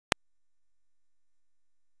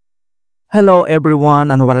Hello everyone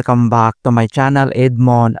and welcome back to my channel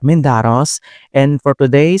Edmund Mindaros, and for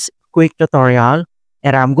today's quick tutorial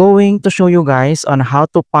and I'm going to show you guys on how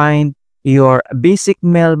to find your basic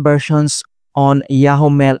mail versions on Yahoo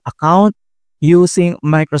Mail account using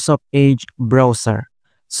Microsoft Edge browser.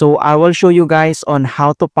 So I will show you guys on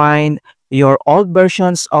how to find your old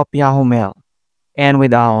versions of Yahoo Mail. And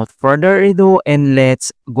without further ado, and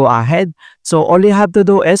let's go ahead. So all you have to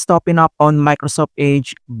do is to open up on Microsoft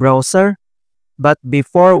Edge browser. But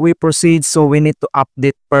before we proceed, so we need to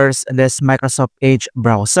update first this Microsoft Edge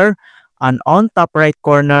browser. And on top right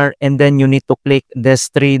corner, and then you need to click this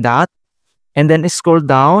three dot. And then scroll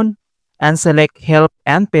down and select Help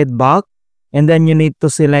and Feedback. And then you need to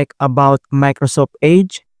select About Microsoft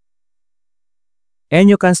Edge. And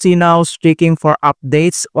you can see now checking for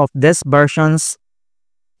updates of these versions.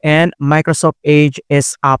 And Microsoft Edge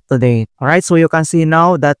is up to date. Alright, so you can see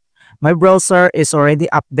now that my browser is already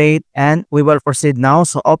updated and we will proceed now.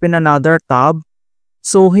 So open another tab.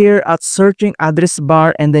 So here at searching address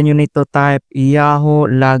bar, and then you need to type Yahoo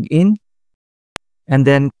login and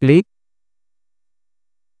then click.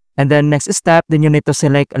 And then next step, then you need to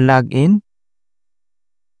select login.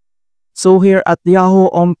 So here at Yahoo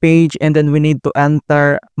homepage, and then we need to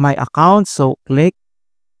enter my account. So click.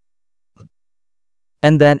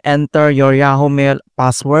 And then enter your Yahoo Mail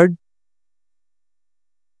password.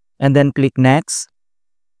 And then click next.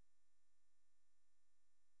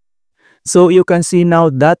 So you can see now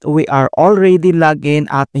that we are already logged in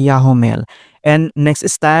at Yahoo Mail. And next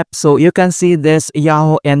step, so you can see this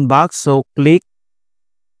Yahoo inbox. So click.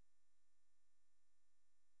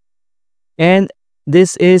 And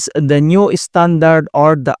this is the new standard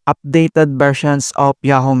or the updated versions of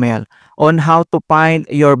Yahoo Mail on how to find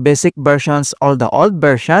your basic versions or the old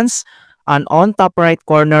versions. And on top right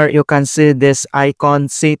corner, you can see this icon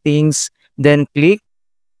settings, then click.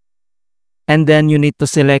 And then you need to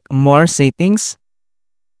select more settings.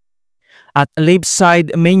 At left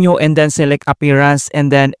side menu, and then select appearance,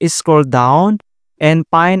 and then scroll down and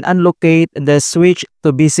find and locate the switch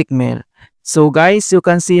to basic mail. So guys, you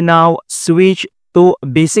can see now switch to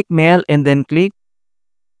basic mail, and then click.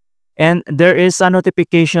 And there is a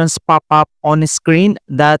notifications pop up on the screen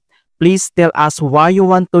that please tell us why you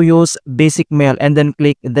want to use basic mail, and then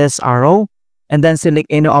click this arrow and then select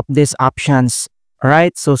any of these options.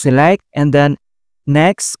 Alright, so select, and then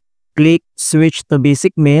next click switch to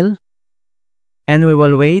basic mail, and we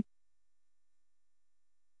will wait.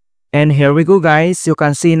 And here we go guys, you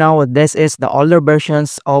can see now this is the older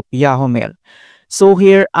versions of Yahoo Mail. So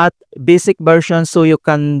here at basic version, so you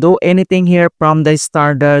can do anything here from the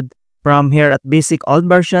started. From here at basic old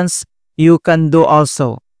versions, you can do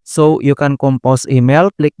also. So you can compose email,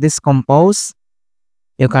 click this compose.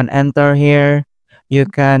 You can enter here. You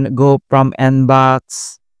can go from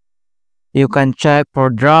inbox. You can check for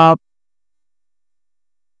drop,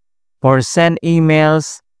 for send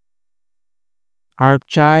emails,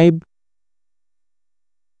 archive,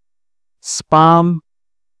 spam,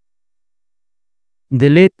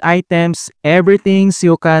 delete items, everything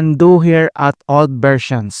you can do here at old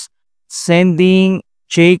versions. Sending,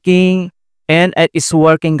 checking, and it is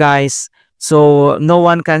working guys. So no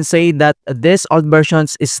one can say that this old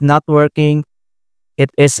versions is not working. It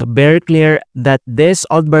is very clear that this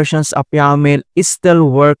old versions of Yahoo Mail is still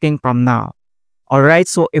working from now. Alright,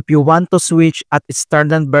 so if you want to switch at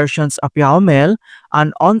standard versions of Yahoo Mail,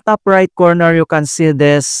 and on top right corner you can see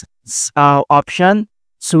this option,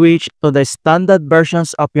 switch to the standard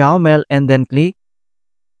versions of Yahoo Mail, and then click.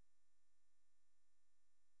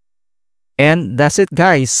 And that's it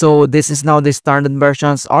guys. So this is now the standard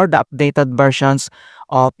versions or the updated versions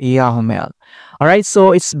of Yahoo Mail. Alright,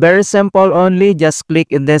 so it's very simple only. Just click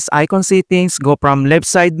in this icon settings, go from left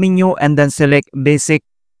side menu, and then select basic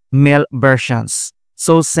mail versions.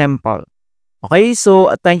 So simple. Okay,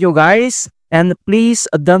 so thank you guys. And please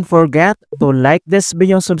don't forget to like this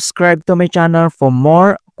video, subscribe to my channel for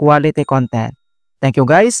more quality content. Thank you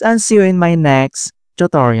guys, and see you in my next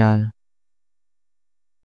tutorial.